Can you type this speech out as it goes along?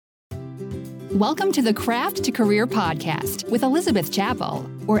Welcome to the Craft to Career podcast with Elizabeth Chappell,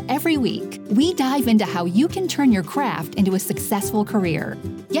 where every week we dive into how you can turn your craft into a successful career.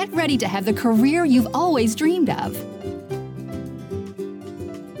 Get ready to have the career you've always dreamed of.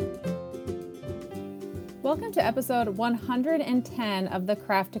 Welcome to episode 110 of the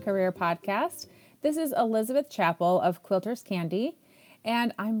Craft to Career podcast. This is Elizabeth Chappell of Quilters Candy,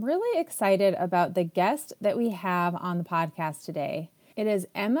 and I'm really excited about the guest that we have on the podcast today. It is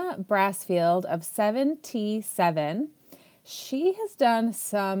Emma Brassfield of 7T7. She has done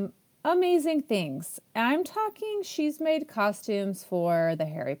some amazing things. I'm talking she's made costumes for the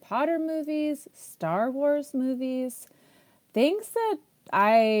Harry Potter movies, Star Wars movies, things that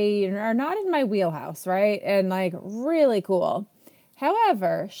are not in my wheelhouse, right? And like really cool.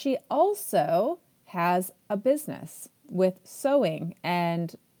 However, she also has a business with sewing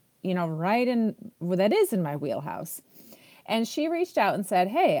and, that is in my wheelhouse. And she reached out and said,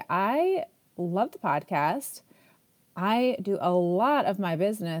 hey, I love the podcast. I do a lot of my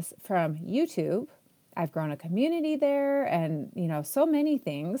business from YouTube. I've grown a community there and, so many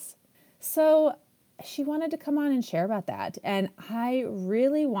things. So she wanted to come on and share about that. And I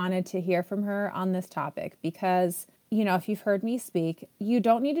really wanted to hear from her on this topic because, if you've heard me speak, you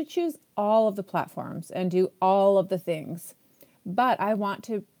don't need to choose all of the platforms and do all of the things. But I want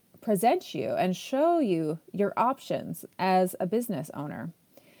to present you and show you your options as a business owner.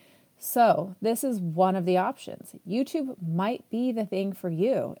 So this is one of the options. YouTube might be the thing for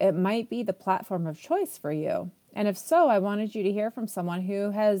you. It might be the platform of choice for you. And if so, I wanted you to hear from someone who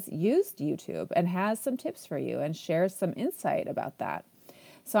has used YouTube and has some tips for you and shares some insight about that.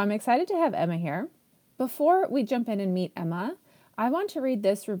 So I'm excited to have Emma here. Before we jump in and meet Emma, I want to read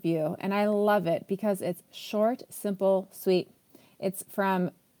this review, and I love it because it's short, simple, sweet.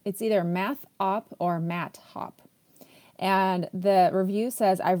 It's either Math Op or Matt Hop. And the review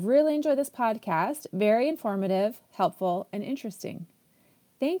says, I've really enjoyed this podcast. Very informative, helpful, and interesting.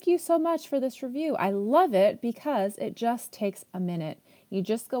 Thank you so much for this review. I love it because it just takes a minute. You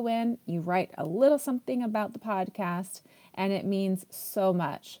just go in, you write a little something about the podcast, and it means so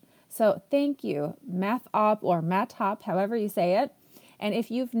much. So thank you, Math Op or Matt Hop, however you say it. And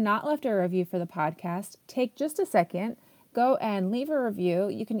if you've not left a review for the podcast, take just a second. Go and leave a review.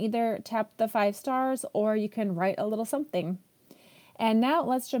 You can either tap the 5 stars or you can write a little something. And now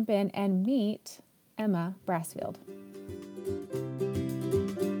let's jump in and meet Emma Brassfield.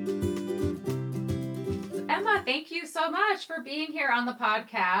 Emma, thank you so much for being here on the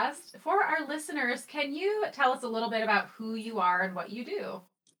podcast. For our listeners, can you tell us a little bit about who you are and what you do?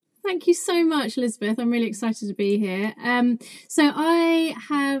 Thank you so much, Elizabeth. I'm really excited to be here.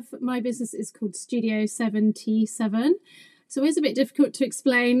 My business is called Studio 7T7. It's always a bit difficult to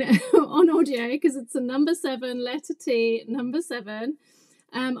explain on audio because it's a number 7, letter T, number 7.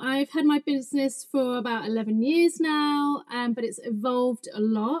 I've had my business for about 11 years now, but it's evolved a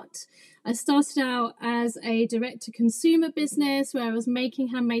lot. I started out as a direct-to-consumer business where I was making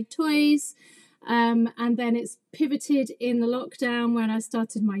handmade toys. And then it's pivoted in the lockdown when I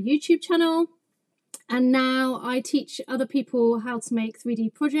started my YouTube channel. And now I teach other people how to make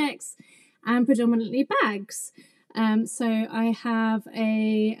 3D projects and predominantly bags. So I have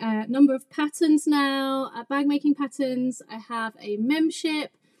a number of patterns now, bag making patterns. I have a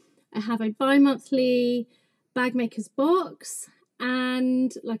membership. I have a bi-monthly bag makers box.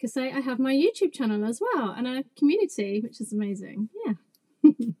 And like I say, I have my YouTube channel as well and a community, which is amazing. Yeah.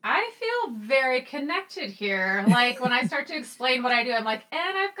 I feel very connected here. Like when I start to explain what I do, I'm like,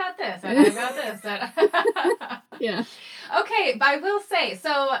 and I've got this, and I've got this. Yeah. Okay, but I will say,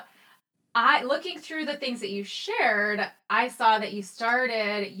 so looking through the things that you shared, I saw that you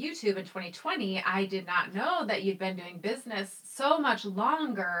started YouTube in 2020. I did not know that you'd been doing business so much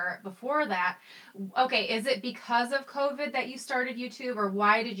longer before that. Okay, is it because of COVID that you started YouTube, or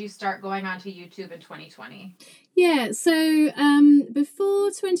why did you start going onto YouTube in 2020? Yeah, so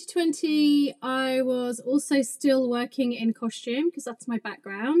before 2020, I was also still working in costume because that's my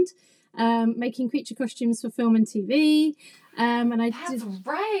background, making creature costumes for film and TV. That's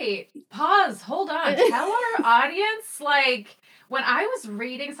right. Pause. Hold on. Tell our audience, when I was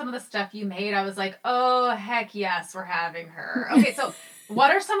reading some of the stuff you made, I was like, oh, heck yes, we're having her. Okay, so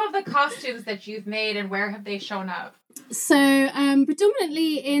what are some of the costumes that you've made and where have they shown up? So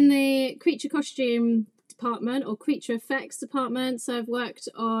predominantly in the creature costume department or creature effects department. So I've worked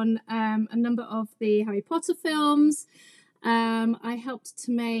on a number of the Harry Potter films. I helped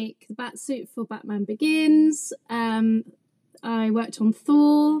to make the Batsuit for Batman Begins. I worked on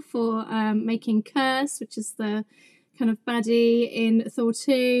Thor for making Curse, which is the kind of baddie in Thor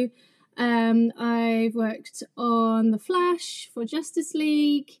 2. I've worked on The Flash for Justice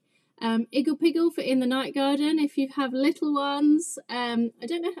League. Iggle Piggle for In the Night Garden if you have little ones. I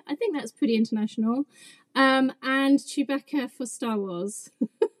don't know, I think that's pretty international. And Chewbacca for Star Wars.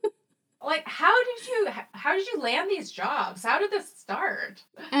 Like, how did you land these jobs? How did this start?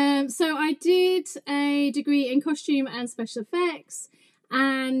 So I did a degree in costume and special effects,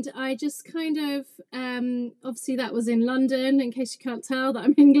 and I just kind of obviously that was in London, in case you can't tell that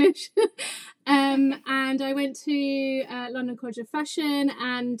I'm English. And I went to London College of Fashion,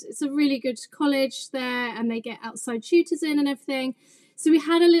 and it's a really good college there, and they get outside tutors in and everything. So we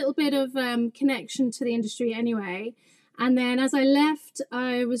had a little bit of connection to the industry anyway. And then as I left,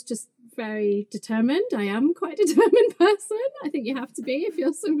 I was just very determined. I am quite a determined person. I think you have to be if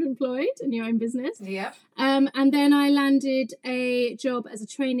you're self-employed in your own business. Yeah. And then I landed a job as a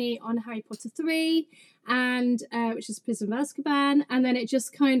trainee on Harry Potter 3, and which is Prisoner of Azkaban. And then it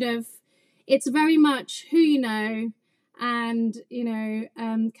just kind of, it's very much who you know, and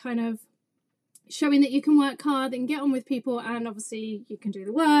kind of showing that you can work hard and get on with people, and obviously you can do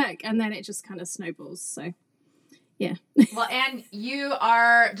the work, and then it just kind of snowballs. So yeah. Well, and you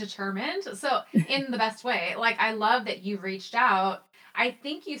are determined. So in the best way, like, I love that you reached out. I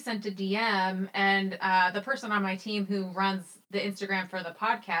think you sent a DM, and the person on my team who runs the Instagram for the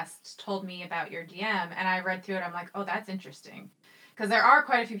podcast told me about your DM, and I read through it. I'm like, oh, that's interesting. Because there are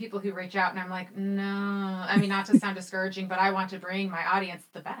quite a few people who reach out, and I'm like, no, I mean, not to sound discouraging, but I want to bring my audience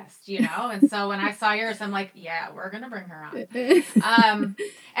the best, And so when I saw yours, I'm like, yeah, we're going to bring her on. And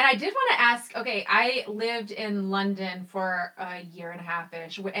I did want to ask, okay, I lived in London for a year and a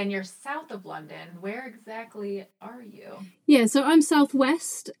half-ish, and you're south of London. Where exactly are you? Yeah, so I'm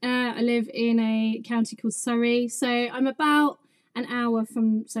southwest. I live in a county called Surrey. So I'm about an hour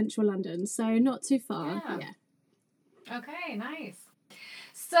from central London, so not too far. Yeah. Okay, nice.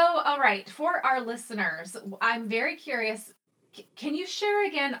 So, all right, for our listeners, I'm very curious. Can you share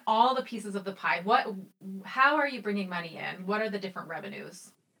again all the pieces of the pie? How are you bringing money in? What are the different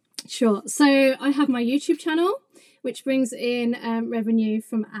revenues? Sure. So I have my YouTube channel, which brings in revenue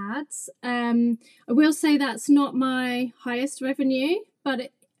from ads. I will say that's not my highest revenue,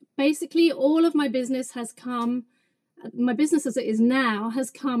 but basically all of my business has come, my business as it is now has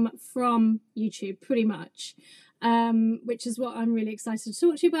come from YouTube pretty much. Which is what I'm really excited to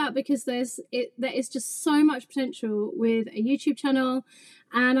talk to you about, because there is just so much potential with a YouTube channel,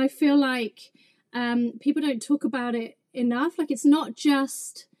 and I feel like people don't talk about it enough. Like, it's not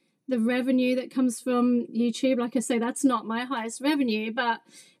just the revenue that comes from YouTube. Like I say, that's not my highest revenue, but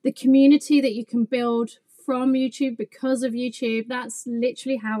the community that you can build from YouTube because of YouTube, that's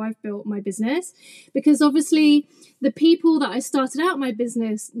literally how I've built my business. Because obviously the people that I started out my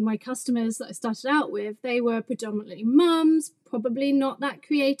business, my customers that I started out with, they were predominantly mums, probably not that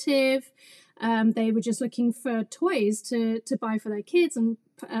creative. They were just looking for toys to buy for their kids and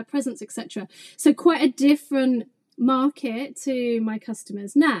presents, etc. So quite a different market to my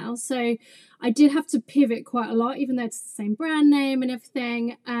customers now. So I did have to pivot quite a lot, even though it's the same brand name and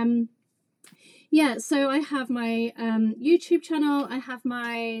everything. Yeah, so I have my YouTube channel. I have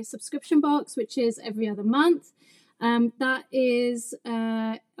my subscription box, which is every other month. That is,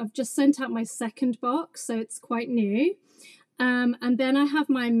 I've just sent out my second box, so it's quite new. And then I have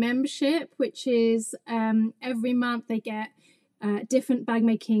my membership, which is every month they get different bag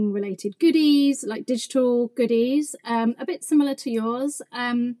making related goodies, like digital goodies, a bit similar to yours.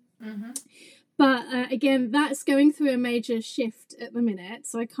 But again, that's going through a major shift at the minute,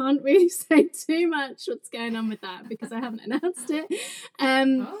 so I can't really say too much what's going on with that because I haven't announced it.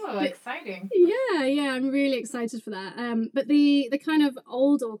 Exciting! Yeah, I'm really excited for that. But the kind of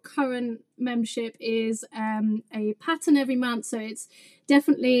old or current membership is a pattern every month, so it's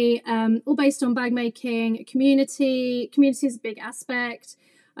definitely all based on bag making. Community is a big aspect.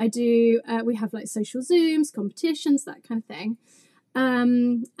 We have like social Zooms, competitions, that kind of thing.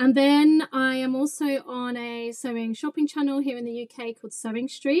 And then I am also on a sewing shopping channel here in the UK called Sewing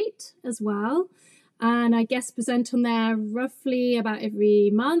Street as well. And I guest present on there roughly about every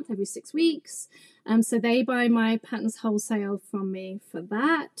month, every 6 weeks. So they buy my patterns wholesale from me for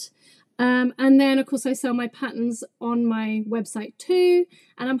that. And then, of course, I sell my patterns on my website too.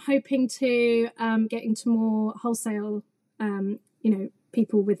 And I'm hoping to get into more wholesale,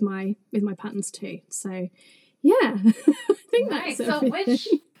 people with my patterns too. So yeah, I think nice. that's so everything.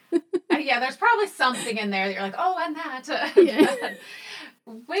 There's probably something in there that you're like, oh, and that. Yeah.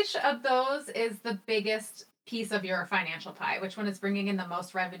 Which of those is the biggest piece of your financial pie? Which one is bringing in the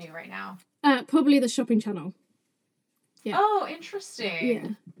most revenue right now? Probably the shopping channel. Yeah. Oh,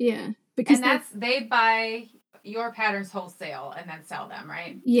 interesting. Yeah. Because they buy your patterns wholesale and then sell them,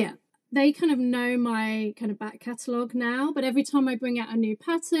 right? Yeah. they kind of know my kind of back catalogue now, but every time I bring out a new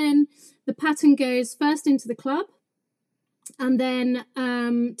pattern, the pattern goes first into the club, and then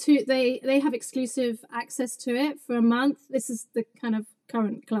they have exclusive access to it for a month. This is the kind of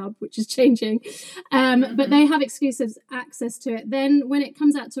current club, which is changing, but they have exclusive access to it. Then when it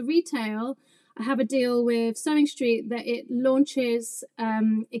comes out to retail, I have a deal with Sewing Street that it launches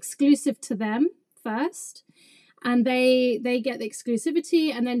exclusive to them first, and they get the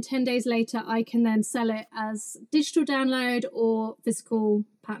exclusivity, and then 10 days later I can then sell it as digital download or physical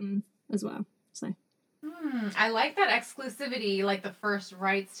pattern as well. So I like that exclusivity, like the first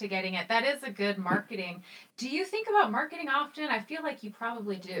rights to getting it. That is a good marketing. Do you think about marketing often? I feel like you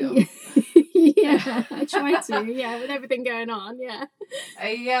probably do. Yeah, I try to. Yeah, with everything going on. Yeah.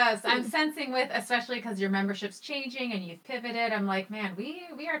 Yes, I'm sensing with, especially because your membership's changing and you've pivoted. I'm like, man,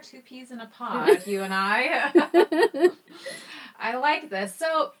 we are two peas in a pod, you and I. I like this.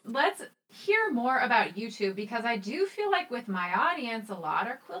 So let's hear more about YouTube, because I do feel like with my audience, a lot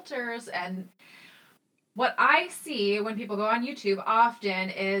are quilters, and what I see when people go on YouTube often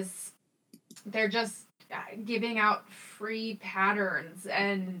is they're just giving out free patterns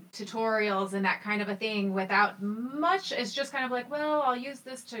and tutorials and that kind of a thing without much. It's just kind of like, well, I'll use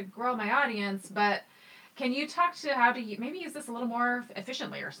this to grow my audience, but can you talk to how to maybe use this a little more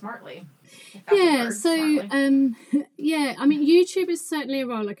efficiently or smartly? Yeah, so yeah, I mean, YouTube is certainly a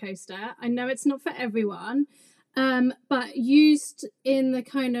roller coaster. I know it's not for everyone, but used in the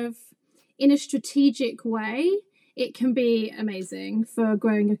kind of in a strategic way, it can be amazing for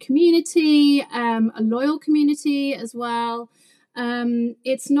growing a community, a loyal community as well.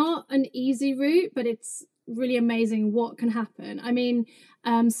 It's not an easy route, but it's really amazing what can happen. I mean,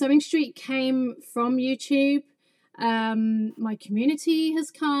 Sewing Street came from YouTube. My community has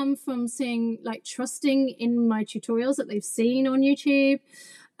come from trusting in my tutorials that they've seen on YouTube.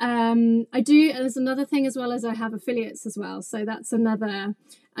 There's another thing as well, as I have affiliates as well. So that's another,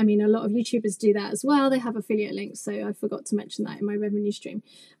 I mean, a lot of YouTubers do that as well. They have affiliate links. So I forgot to mention that in my revenue stream.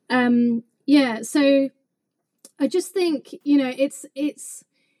 So I just think, it's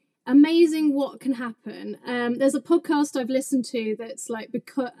amazing what can happen. There's a podcast I've listened to that's like,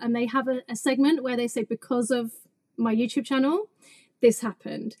 and they have a segment where they say, because of my YouTube channel, this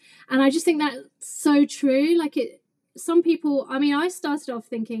happened. And I just think that's so true. Some people, I mean, I started off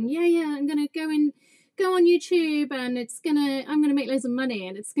thinking, I'm going to go on YouTube and I'm going to make loads of money,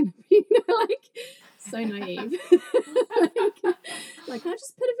 and it's going to be, so naive. I'll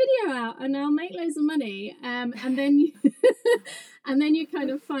just put a video out and I'll make loads of money. And then you kind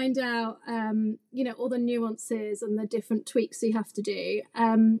of find out, all the nuances and the different tweaks you have to do.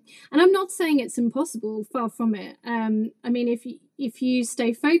 And I'm not saying it's impossible, far from it. I mean, if you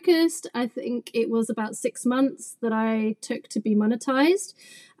stay focused, I think it was about 6 months that I took to be monetized.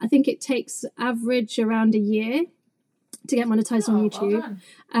 I think it takes average around a year to get monetized on YouTube.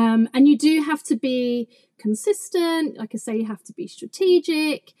 Well, and you do have to be consistent. Like I say, you have to be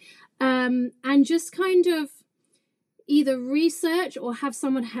strategic, and just kind of either research or have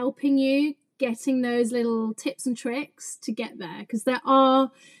someone helping you getting those little tips and tricks to get there, because there are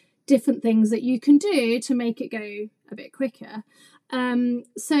different things that you can do to make it go a bit quicker.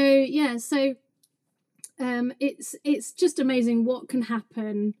 It's just amazing what can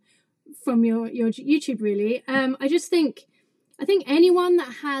happen from your YouTube, really. I think anyone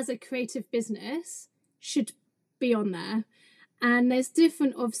that has a creative business should be on there, and there's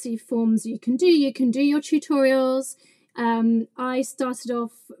different obviously forms you can do your tutorials. I started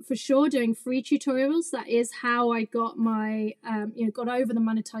off for sure doing free tutorials. That is how I got my got over the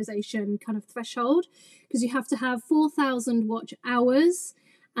monetization kind of threshold, because you have to have 4,000 watch hours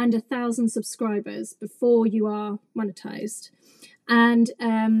and 1,000 subscribers before you are monetized. And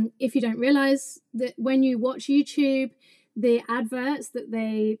if you don't realize that when you watch YouTube, the adverts that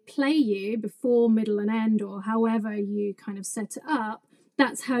they play you before, middle and end, or however you kind of set it up,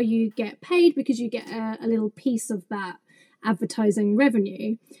 that's how you get paid, because you get a little piece of that advertising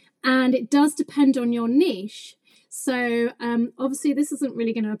revenue. And it does depend on your niche. So obviously this isn't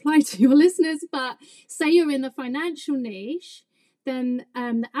really going to apply to your listeners, but say you're in the financial niche, then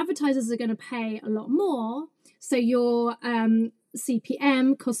the advertisers are going to pay a lot more. So your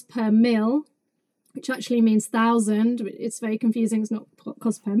CPM, cost per mil, which actually means thousand, it's very confusing, it's not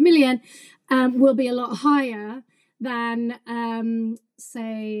cost per million, will be a lot higher than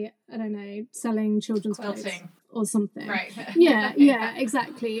say, I don't know, selling children's clothes or something. Right. yeah,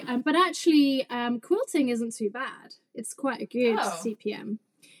 exactly. But actually quilting isn't too bad. It's quite a good CPM.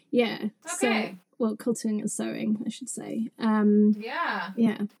 Yeah. Okay. So, quilting and sewing, I should say. Yeah.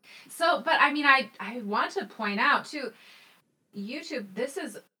 So, but I mean, I want to point out too, YouTube, this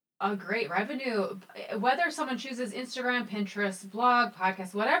is a great revenue, whether someone chooses Instagram, Pinterest, blog,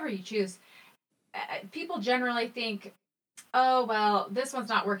 podcast, whatever you choose. People generally think, oh, well, this one's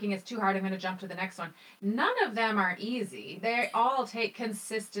not working, it's too hard, I'm going to jump to the next one. None of them are easy. They all take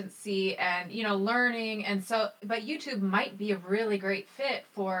consistency and, learning. And so, but YouTube might be a really great fit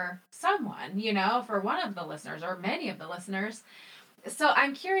for someone, for one of the listeners or many of the listeners. So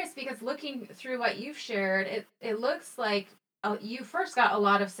I'm curious, because looking through what you've shared, it looks like you first got a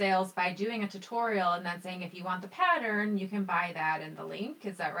lot of sales by doing a tutorial and then saying, if you want the pattern, you can buy that in the link.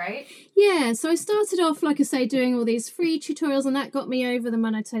 Is that right? Yeah. So I started off, like I say, doing all these free tutorials, and that got me over the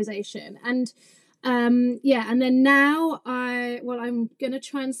monetization. And and then now I'm going to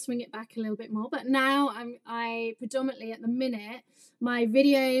try and swing it back a little bit more. But now I predominantly at the minute, my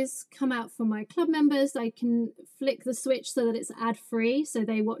videos come out for my club members. I can flick the switch so that it's ad free, so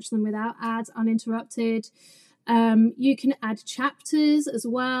they watch them without ads, uninterrupted. You can add chapters as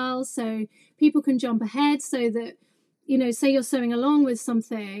well, so people can jump ahead, so that, say you're sewing along with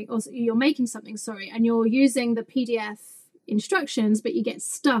something, or you're making something, and you're using the PDF instructions, but you get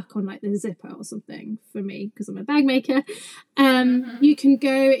stuck on like the zipper or something, for me, because I'm a bag maker. You can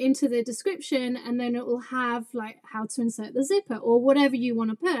go into the description, and then it will have like how to insert the zipper or whatever you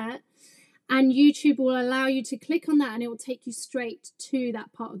want to put, and YouTube will allow you to click on that, and it will take you straight to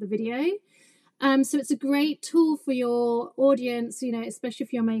that part of the video. So it's a great tool for your audience, especially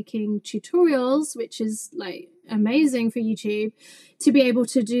if you're making tutorials, which is like amazing for YouTube to be able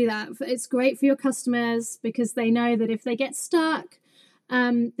to do that. It's great for your customers because they know that if they get stuck,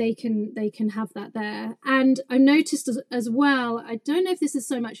 they can have that there. And I noticed as well, I don't know if this is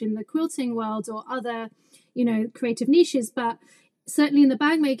so much in the quilting world or other, creative niches, but certainly in the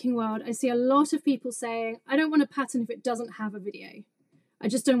bag making world, I see a lot of people saying, I don't want a pattern if it doesn't have a video. I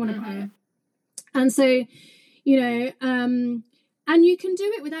just don't want to buy it. And so, and you can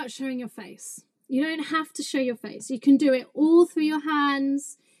do it without showing your face. You don't have to show your face. You can do it all through your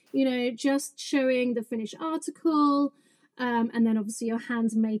hands, just showing the finished article, and then obviously your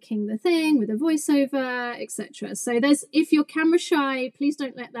hands making the thing with a voiceover, etc. So if you're camera shy, please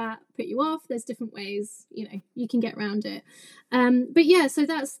don't let that put you off. There's different ways, you can get around it. But yeah, so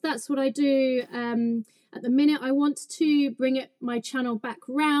that's what I do. At the minute, I want to bring my channel back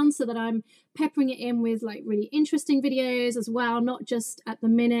round so that I'm peppering it in with like really interesting videos as well, not just at the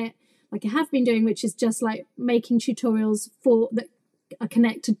minute like I have been doing, which is just like making tutorials that are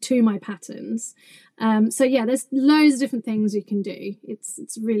connected to my patterns. So yeah, there's loads of different things you can do.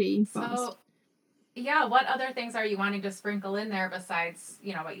 It's really fast. So, yeah, what other things are you wanting to sprinkle in there besides,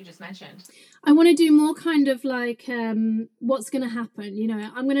 what you just mentioned? I want to do more kind of like what's going to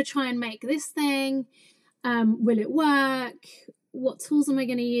happen. I'm going to try and make this thing. Will it work? What tools am I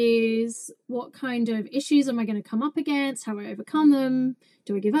going to use? What kind of issues am I going to come up against? How do I overcome them?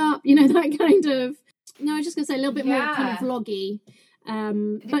 Do I give up? That kind of... No, I was just going to say a little bit more kind of vloggy,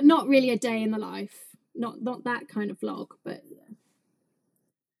 but not really a day in the life. Not that kind of vlog, but...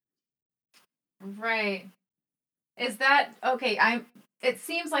 Right. Is that... Okay, it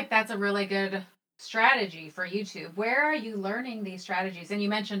seems like that's a really good strategy for YouTube. Where are you learning these strategies? And you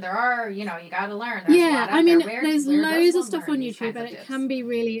mentioned there are, you got to learn. There's loads of stuff on YouTube, but it can be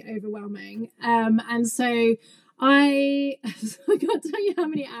really overwhelming. And so I can't tell you how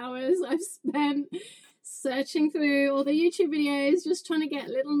many hours I've spent searching through all the YouTube videos, just trying to get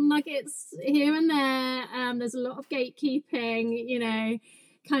little nuggets here and there. There's a lot of gatekeeping,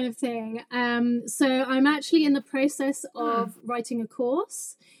 kind of thing. So I'm actually in the process of writing a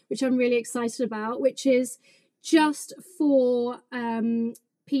course, which I'm really excited about, which is just for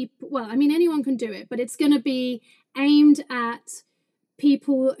people. Well, anyone can do it, but it's going to be aimed at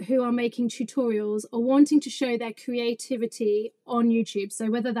people who are making tutorials or wanting to show their creativity on YouTube. So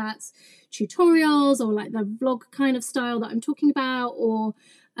whether that's tutorials or like the vlog kind of style that I'm talking about, or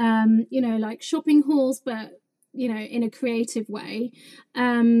like shopping hauls, but in a creative way. So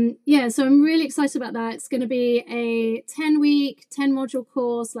I'm really excited about that. It's going to be a 10-week, 10-module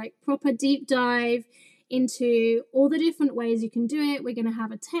course, like proper deep dive into all the different ways you can do it. We're going to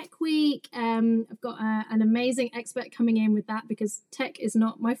have a tech week. I've got an amazing expert coming in with that because tech is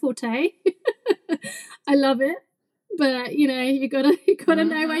not my forte. I love it, but you gotta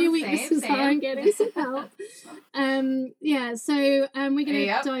know where your weaknesses are and getting some help. So we're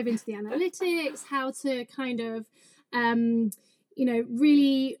gonna dive into the analytics, how to kind of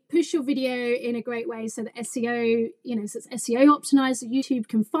really push your video in a great way so that SEO, so it's SEO optimized, so YouTube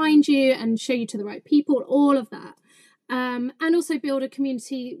can find you and show you to the right people, all of that. And also build a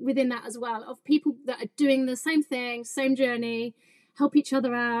community within that as well of people that are doing the same thing, same journey, help each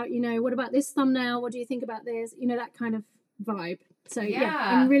other out. What about this thumbnail? What do you think about this? That kind of vibe. So yeah,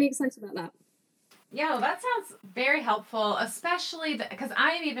 I'm really excited about that. Yeah, well, that sounds very helpful, especially because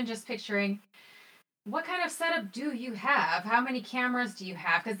I am even just picturing what kind of setup do you have? How many cameras do you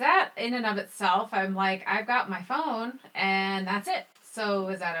have? Because that in and of itself, I'm like, I've got my phone and that's it. So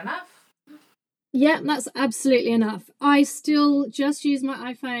is that enough? Yeah, that's absolutely enough. I still just use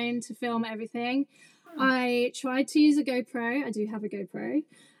my iPhone to film everything. I tried to use a GoPro. I do have a GoPro.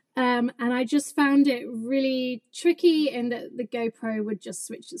 And I just found it really tricky in that the GoPro would just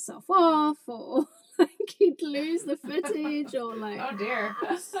switch itself off, or like you'd lose the footage, or like, oh dear.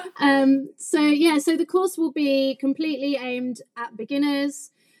 So the course will be completely aimed at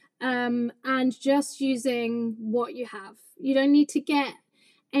beginners, and just using what you have. You don't need to get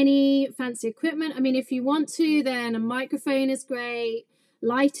any fancy equipment. I mean, if you want to, then a microphone is great,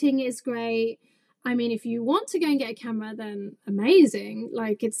 lighting is great. I mean, if you want to go and get a camera, then amazing.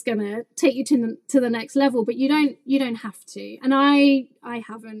 Like, it's gonna take you to the next level, but you don't have to. And I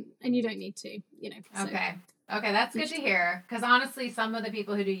haven't, and you don't need to, So. Okay, that's good to hear. Because honestly, some of the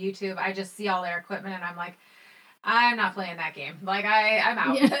people who do YouTube, I just see all their equipment, and I'm like, I'm not playing that game. Like I'm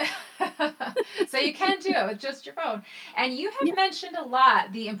out. Yeah. So you can do it with just your phone. And you have mentioned a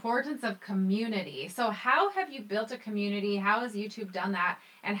lot the importance of community. So how have you built a community? How has YouTube done that?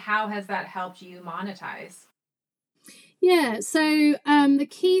 And how has that helped you monetize? Yeah, so the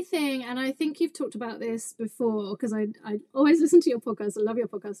key thing, and I think you've talked about this before, because I always listen to your podcast, I love your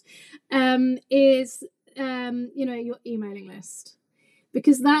podcast, is your emailing list.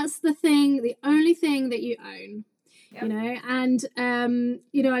 Because that's the only thing that you own. Yep.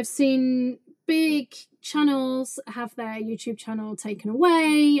 And I've seen big channels have their YouTube channel taken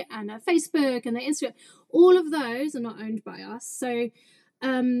away, and their Facebook and their Instagram. All of those are not owned by us. So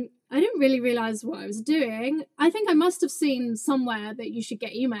I didn't really realize what I was doing. I think I must have seen somewhere that you should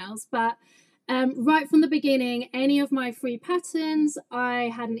get emails, but right from the beginning, any of my free patterns, I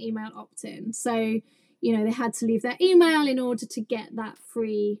had an email opt-in. So they had to leave their email in order to get that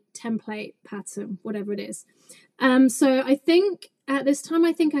free template pattern, whatever it is. So I think at this time,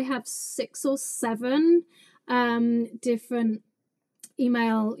 I have 6 or 7 different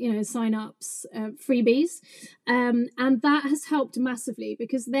email, sign-ups, freebies. And that has helped massively,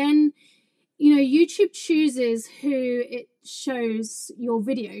 because then, YouTube chooses who it shows your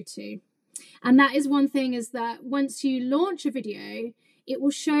video to. And that is one thing, is that once you launch a video, it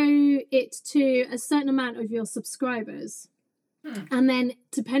will show it to a certain amount of your subscribers. And then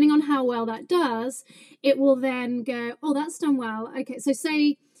depending on how well that does, it will then go, oh, that's done well. Okay, so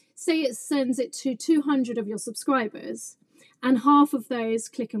say it sends it to 200 of your subscribers, and half of those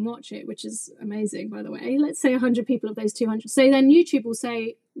click and watch it, which is amazing, by the way. Let's say 100 people of those 200. So then YouTube will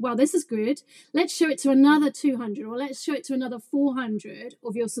say, well, this is good. Let's show it to another 200, or let's show it to another 400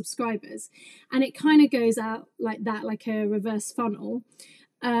 of your subscribers. And it kind of goes out like that, like a reverse funnel.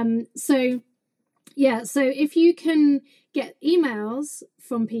 So if you can get emails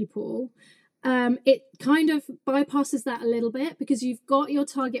from people, it kind of bypasses that a little bit, because you've got your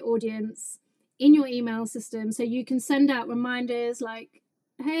target audience in your email system. So you can send out reminders like,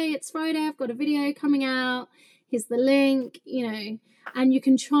 hey, it's Friday, I've got a video coming out, here's the link, and you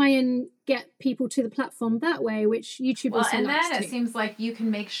can try and get people to the platform that way, which YouTube also and likes then to. It seems like you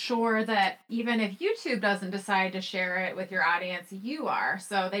can make sure that even if YouTube doesn't decide to share it with your audience, you are,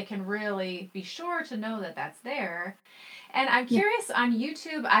 so they can really be sure to know that that's there. And I'm curious, on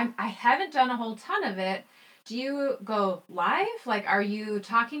YouTube, I haven't done a whole ton of it. Do you go live? Like, are you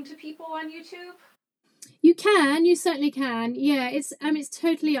talking to people on YouTube? You certainly can. Yeah, it's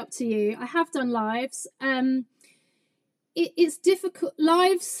totally up to you. I have done lives. It's difficult.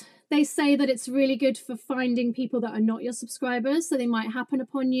 Lives, they say that it's really good for finding people that are not your subscribers, so they might happen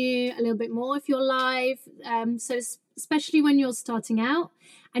upon you a little bit more if you're live. So especially when you're starting out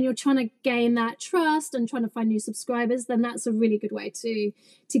and you're trying to gain that trust and trying to find new subscribers, then that's a really good way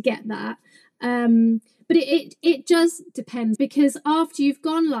to get that. But it does depend, because after you've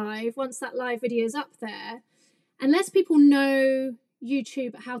gone live, once that live video is up there, unless people know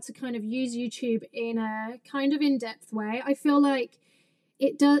YouTube, how to kind of use YouTube in a kind of in-depth way, I feel like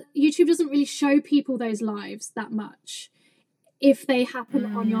YouTube doesn't really show people those lives that much if they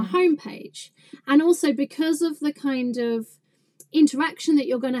happen on your homepage. And also because of the kind of interaction that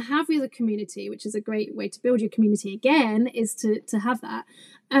you're going to have with the community, which is a great way to build your community again, is to have that.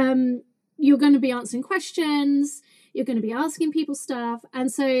 You're going to be answering questions, you're going to be asking people stuff,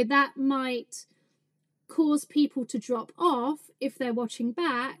 and so that might cause people to drop off if they're watching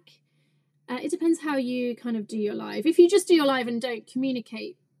back. It depends how you kind of do your live. If you just do your live and don't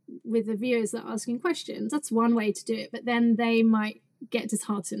communicate with the viewers that are asking questions, that's one way to do it, but then they might get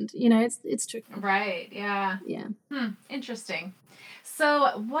disheartened. You know, it's tricky. Right. Yeah. Yeah. Interesting.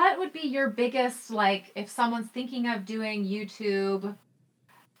 So what would be your biggest, like, if someone's thinking of doing YouTube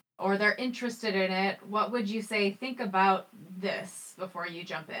or they're interested in it, what would you say, think about this before you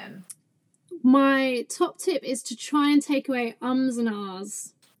jump in? My top tip is to try and take away ums and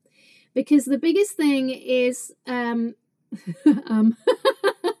ahs, because the biggest thing is the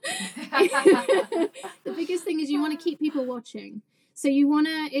biggest thing is you want to keep people watching. So you want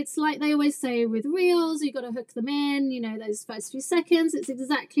to, it's like they always say with reels, you got to hook them in, you know, those first few seconds, it's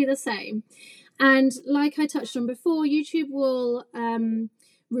exactly the same. And like I touched on before, YouTube will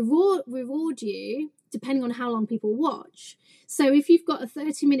reward you depending on how long people watch. So if you've got a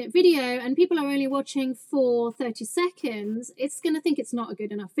 30-minute video and people are only watching for 30 seconds, it's going to think it's not a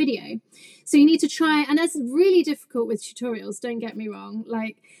good enough video. So you need to try, and that's really difficult with tutorials, don't get me wrong.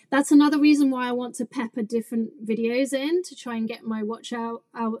 Like, that's another reason why I want to pepper different videos in to try and get my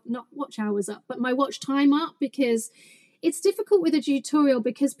not watch hours up, but my watch time up, because it's difficult with a tutorial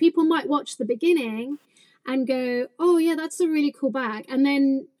because people might watch the beginning and go, oh yeah, that's a really cool bag, and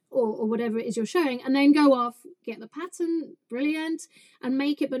then or whatever it is you're showing, and then go off, get the pattern, brilliant, and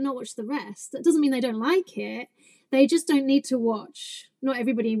make it, but not watch the rest. That doesn't mean they don't like it. They just don't need to watch. Not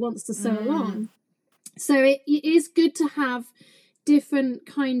everybody wants to sew along. So it is good to have different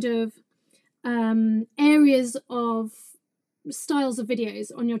kind of areas of styles of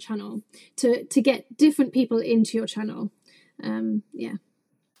videos on your channel to get different people into your channel. Yeah.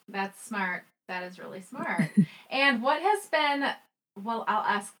 That's smart. That is really smart. And what has been, well, I'll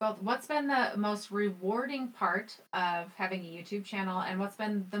ask both, what's been the most rewarding part of having a YouTube channel, and what's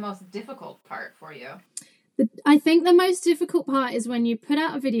been the most difficult part for you? I think the most difficult part is when you put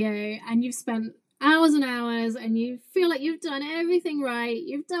out a video and you've spent hours and hours and you feel like you've done everything right,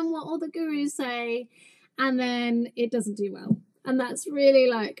 you've done what all the gurus say, and then it doesn't do well. And that's really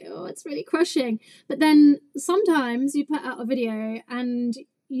like, oh, it's really crushing. But then sometimes you put out a video and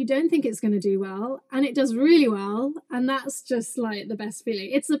you don't think it's going to do well, and it does really well, and that's just like the best feeling.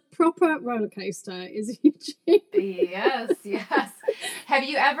 It's a proper roller coaster, is YouTube. Yes. Have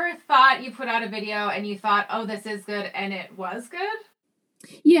you ever thought you put out a video and you thought, oh, this is good, and it was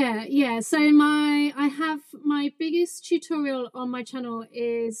good? Yeah. So I have my biggest tutorial on my channel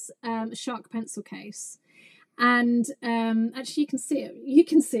is a shark pencil case. And actually you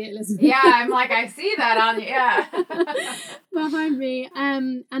can see it, Elizabeth. Yeah, I'm like, I see that on you. Yeah. Behind me.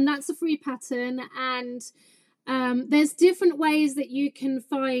 And that's a free pattern, and there's different ways that you can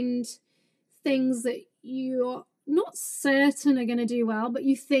find things that you're not certain are going to do well, but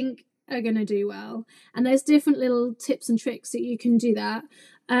you think are going to do well. And there's different little tips and tricks that you can do that.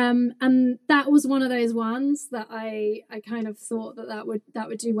 And that was one of those ones that I kind of thought that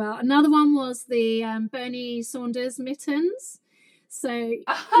would do well. Another one was the Bernie Saunders mittens. So you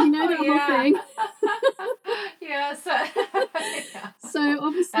know the whole thing. Yes. Yeah. So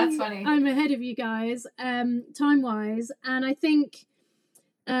obviously that's funny. I'm ahead of you guys time wise, and I think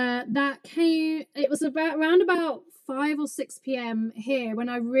it was around about 5 or 6 p.m. here when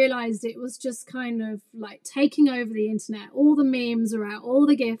I realized it was just kind of like taking over the internet. All the memes are out, all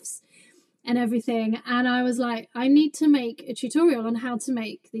the GIFs and everything. And I was like, I need to make a tutorial on how to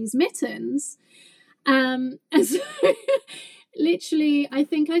make these mittens. And so literally, I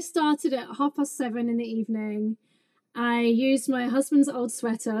think I started at 7:30 in the evening. I used my husband's old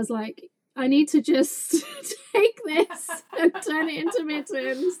sweater. I was like, I need to just take this and turn it into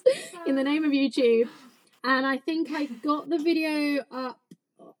mittens in the name of YouTube. And I think I got the video up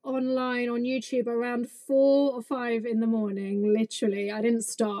online on YouTube around 4 or 5 in the morning. Literally, I didn't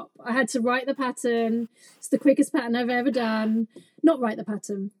stop. I had to write the pattern. It's the quickest pattern I've ever done. Not write the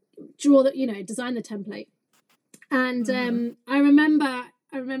pattern, design the template. And I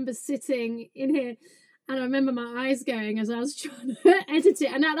remember sitting in here, and I remember my eyes going as I was trying to edit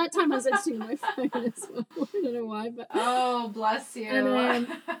it. And at that time, I was editing my phone as well. I don't know why, but oh, bless you.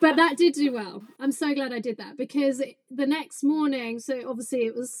 But that did do well. I'm so glad I did that, because the next morning, so obviously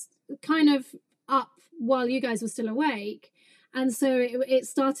it was kind of up while you guys were still awake, and so it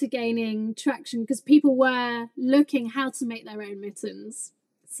started gaining traction because people were looking how to make their own mittens.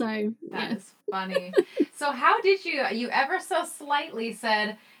 So that is funny. So how did you ever so slightly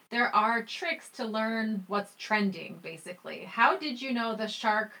said, there are tricks to learn what's trending, basically. How did you know the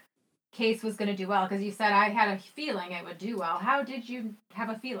shark case was going to do well? Because you said I had a feeling it would do well. How did you have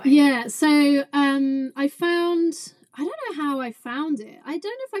a feeling? Yeah, so I don't know how I found it. I don't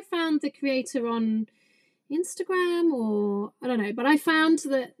know if I found the creator on Instagram or I don't know, but I found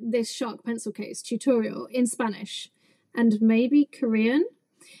this shark pencil case tutorial in Spanish and maybe Korean.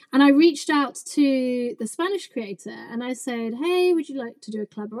 And I reached out to the Spanish creator and I said, hey, would you like to do a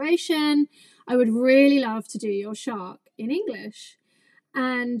collaboration? I would really love to do your shark in English.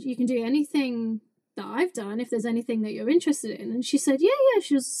 And you can do anything that I've done if there's anything that you're interested in. And she said, yeah,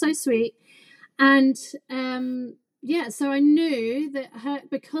 she was so sweet. And so I knew that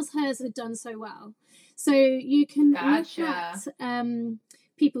because hers had done so well. So you can look at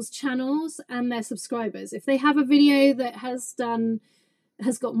people's channels and their subscribers. If they have a video that has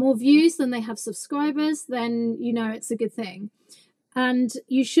got more views than they have subscribers, then you know it's a good thing. And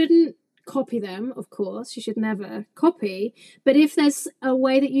you shouldn't copy them, of course. You should never copy. But if there's a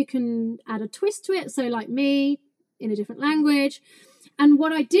way that you can add a twist to it, so like me, in a different language. And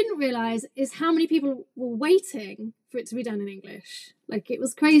what I didn't realize is how many people were waiting for it to be done in English. Like, it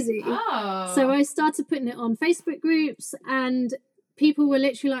was crazy. Oh. So I started putting it on Facebook groups, and people were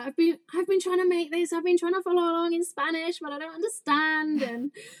literally like, I've been trying to make this. I've been trying to follow along in Spanish, but I don't understand,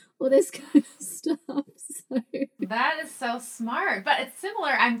 and all this kind of stuff. So that is so smart. But it's similar,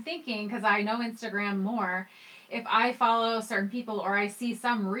 I'm thinking, because I know Instagram more. If I follow certain people or I see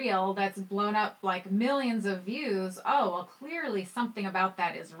some reel that's blown up like millions of views, clearly something about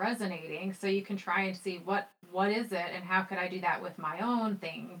that is resonating. So you can try and see what is it and how could I do that with my own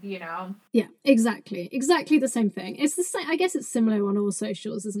thing, you know? Yeah, exactly the same thing. It's the same. I guess it's similar on all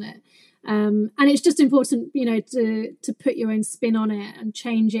socials, isn't it? And it's just important, you know, to put your own spin on it and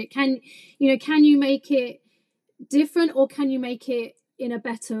change it. Can you make it different, or can you make it in a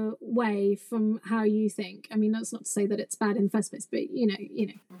better way from how you think? I mean, that's not to say that it's bad in the first place, but you know,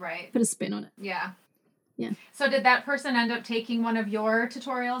 right, put a spin on it. Yeah. So did that person end up taking one of your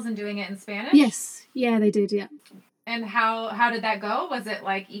tutorials and doing it in Spanish? Yes, yeah, they did. Yeah. And how did that go? Was it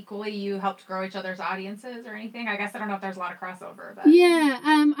like equally you helped grow each other's audiences or anything? I guess I don't know if there's a lot of crossover, but yeah,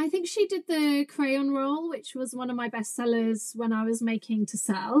 I think she did the crayon roll, which was one of my best sellers when I was making to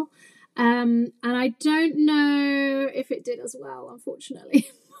sell. And I don't know if it did as well, unfortunately.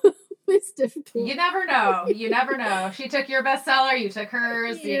 It's difficult. You never know. She took your bestseller, you took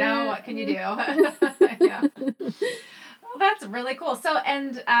hers. Yeah. You know, what can you do? Yeah. Well, that's really cool. So,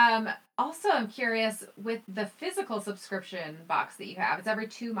 and also I'm curious, with the physical subscription box that you have, it's every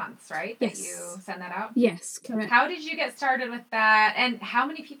 2 months, right? Yes. That you send that out? Yes, correct. How did you get started with that? And how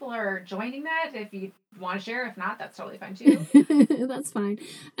many people are joining that? If you want to share, if not, that's totally fine too. That's fine.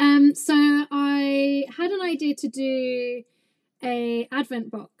 So I had an idea to do a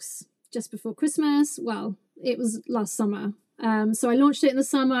Advent box just before Christmas. Well, it was last summer. So I launched it in the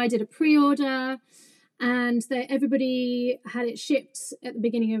summer. I did a pre-order, and everybody had it shipped at the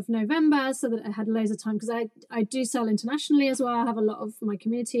beginning of November, so that I had loads of time, because I do sell internationally as well. I have a lot of my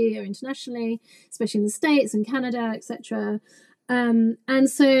community are internationally, especially in the States and Canada, etc. And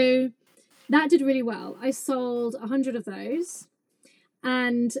so that did really well. I sold 100 of those.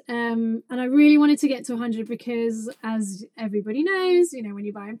 And I really wanted to get to 100 because, as everybody knows, you know, when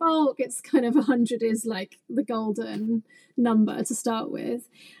you buy in bulk, it's kind of 100 is like the golden number to start with.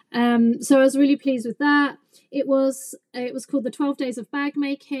 So I was really pleased with that. It was called the 12 days of bag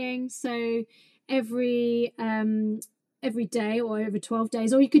making. So every day, or every 12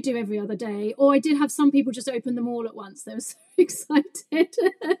 days, or you could do every other day. Or I did have some people just open them all at once. They were so excited.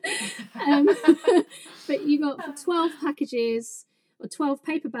 But you got 12 packages, or 12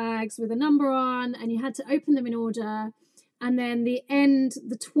 paper bags with a number on, and you had to open them in order. And then the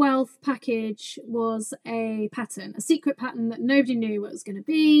 12th package was a pattern, a secret pattern that nobody knew what it was going to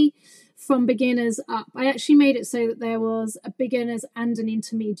be, from beginners up. I actually made it so that there was a beginners and an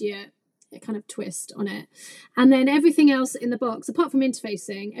intermediate kind of twist on it. And then everything else in the box, apart from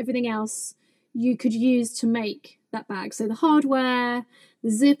interfacing, everything else you could use to make that bag. So the hardware, the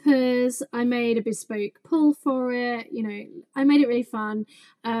zippers, I made a bespoke pull for it, you know, I made it really fun.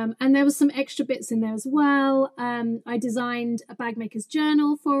 And there was some extra bits in there as well. I designed a bag maker's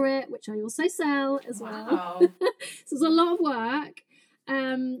journal for it, which I also sell as well. So it's a lot of work.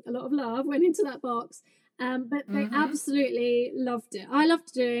 A lot of love went into that box. But they absolutely loved it. I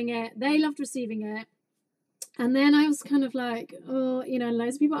loved doing it. They loved receiving it. And then I was kind of like, oh, you know,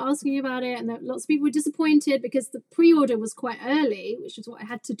 loads of people asking me about it, and lots of people were disappointed because the pre-order was quite early, which is what I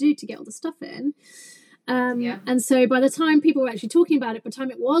had to do to get all the stuff in. And so by the time people were actually talking about it, by the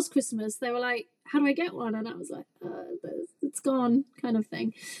time it was Christmas, they were like, how do I get one? And I was like, it's gone, kind of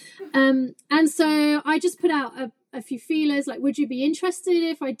thing. And so I just put out a few feelers, like, would you be interested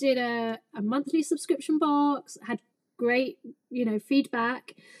if I did a monthly subscription box? I had great, you know,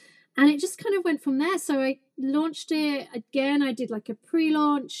 feedback. And it just kind of went from there. So I launched it again. I did like a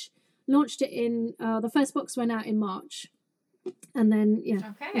pre-launch, launched it in, the first box went out in March. And then,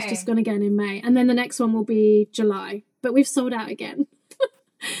 it's just gone again in May. And then the next one will be July. But we've sold out again.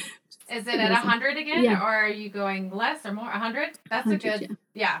 Is it at 100 again? Yeah. Or are you going less or more? 100? That's 100, a good,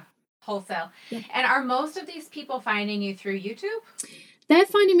 yeah, wholesale. Yeah. And are most of these people finding you through YouTube? They're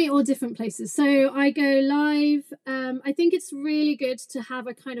finding me all different places. So I go live. I think it's really good to have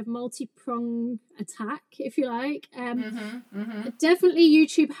a kind of multi-prong attack, if you like. Definitely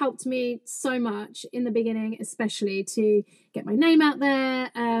YouTube helped me so much in the beginning, especially to get my name out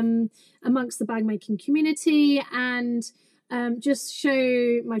there amongst the bag making community and just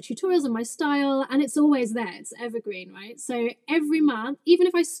show my tutorials and my style. And it's always there. It's evergreen, right? So every month, even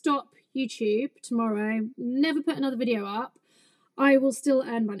if I stop YouTube tomorrow, never put another video up, I will still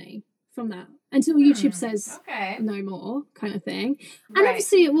earn money from that until YouTube says no more, kind of thing. And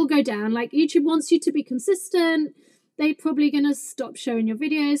obviously it will go down. Like, YouTube wants you to be consistent. They're probably going to stop showing your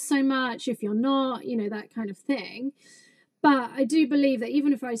videos so much if you're not, you know, that kind of thing. But I do believe that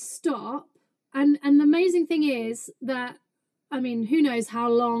even if I stop, and the amazing thing is that, I mean, who knows how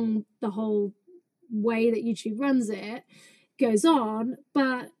long the whole way that YouTube runs it goes on.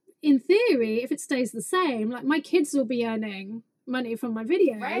 But in theory, if it stays the same, like, my kids will be earning money from my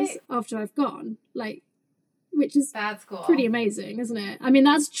videos after I've gone, like, which is that's cool. Pretty amazing, isn't it? I mean,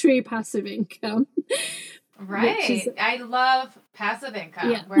 that's true passive income. Right. I love passive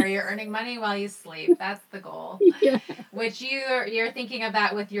income where you're earning money while you sleep. That's the goal. Which you're thinking of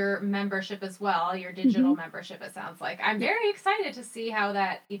that with your membership as well, your digital membership, it sounds like. I'm very excited to see how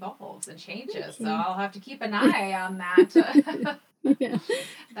that evolves and changes. So I'll have to keep an eye on that.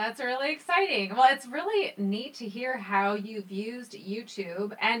 That's really exciting. Well, it's really neat to hear how you've used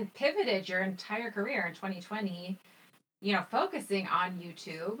YouTube and pivoted your entire career in 2020, you know, focusing on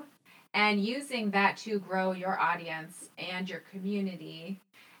YouTube and using that to grow your audience and your community.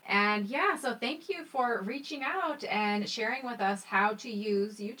 And so thank you for reaching out and sharing with us how to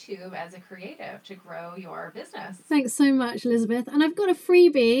use YouTube as a creative to grow your business. Thanks so much, Elizabeth. And I've got a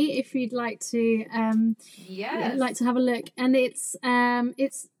freebie if you'd like to like to have a look. And it's 10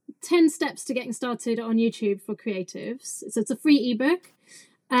 steps to getting started on YouTube for creatives. So it's a free ebook.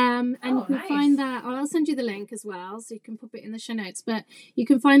 And you can find that, I'll send you the link as well, so you can pop it in the show notes, but you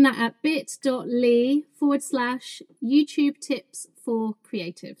can find that at bit.ly/YouTube tips for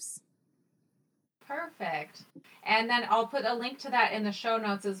creatives. Perfect. And then I'll put a link to that in the show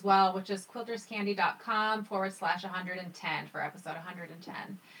notes as well, which is quilterscandy.com/110 for episode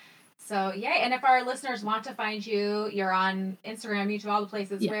 110. So, yay. And if our listeners want to find you, you're on Instagram, YouTube, all the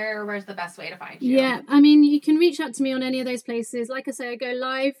places. Where's the best way to find you? Yeah, I mean, you can reach out to me on any of those places. Like I say, I go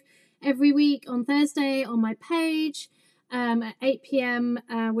live every week on Thursday on my page at 8 p.m.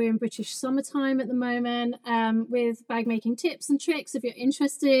 We're in British summertime at the moment with bag making tips and tricks if you're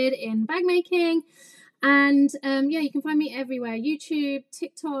interested in bag making. And you can find me everywhere: YouTube,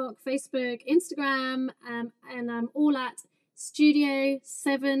 TikTok, Facebook, Instagram, and I'm all at Studio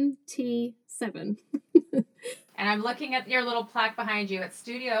 7T7. And I'm looking at your little plaque behind you. It's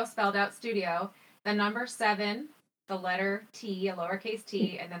studio, spelled out studio, the number 7, the letter T, a lowercase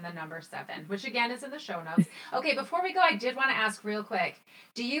t, and then the number 7, which again is in the show notes. Okay, before we go, I did want to ask real quick,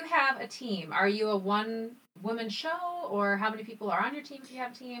 do you have a team? Are you a one-woman show, or how many people are on your team if you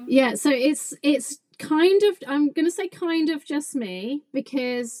have a team? Yeah, so it's kind of, I'm going to say kind of just me,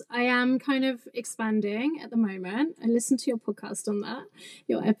 because I am kind of expanding at the moment. I listened to your podcast on that,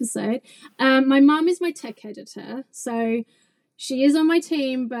 your episode. My mum is my tech editor, so she is on my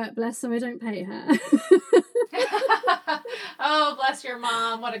team, but bless her, I don't pay her. Oh, bless your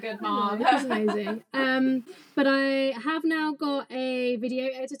mom. What a good mom. That's amazing. But I have now got a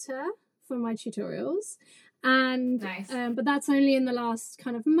video editor for my tutorials. And but that's only in the last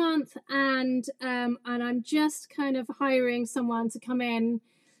kind of month, and I'm just kind of hiring someone to come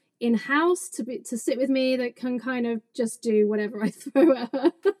in-house to sit with me that can kind of just do whatever I throw at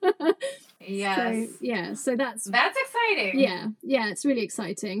her. So that's exciting. Yeah, it's really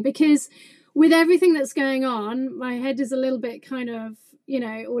exciting, because with everything that's going on, my head is a little bit kind of, you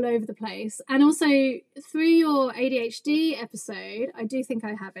know, all over the place. And also through your ADHD episode, I do think I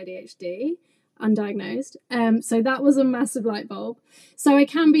have ADHD, undiagnosed. So that was a massive light bulb. So I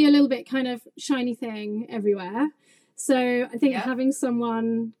can be a little bit kind of shiny thing everywhere. So I think having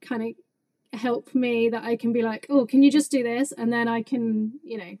someone kind of help me, that I can be like, oh, can you just do this? And then I can,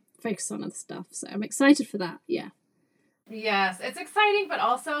 you know, focus on other stuff. So I'm excited for that. Yeah. Yes, it's exciting, but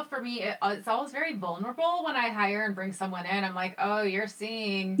also for me, it's always very vulnerable when I hire and bring someone in. I'm like, oh, you're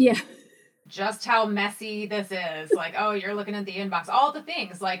seeing just how messy this is. Like, oh, you're looking at the inbox, all the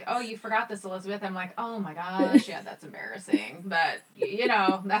things. Like, oh, you forgot this, Elizabeth. I'm like, oh my gosh, yeah, that's embarrassing. But, you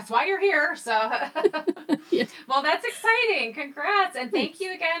know, that's why you're here. So, well, that's exciting. Congrats. And thank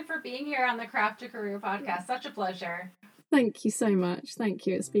you again for being here on the Craft to Career podcast. Such a pleasure. Thank you so much. Thank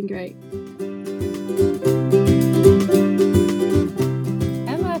you. It's been great.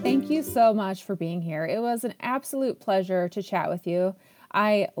 Emma, thank you so much for being here. It was an absolute pleasure to chat with you.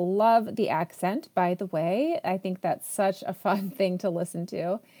 I love the accent, by the way. I think that's such a fun thing to listen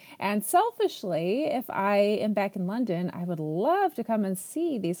to. And selfishly, if I am back in London, I would love to come and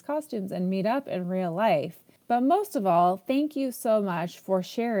see these costumes and meet up in real life. But most of all, thank you so much for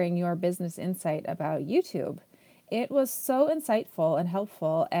sharing your business insight about YouTube. It was so insightful and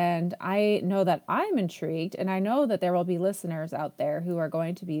helpful, and I know that I'm intrigued, and I know that there will be listeners out there who are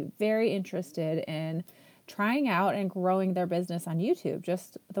going to be very interested in trying out and growing their business on YouTube,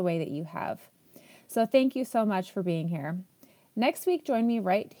 just the way that you have. So thank you so much for being here. Next week, join me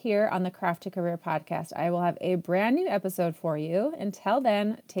right here on the Craft to Career podcast. I will have a brand new episode for you. Until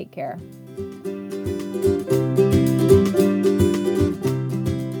then, take care.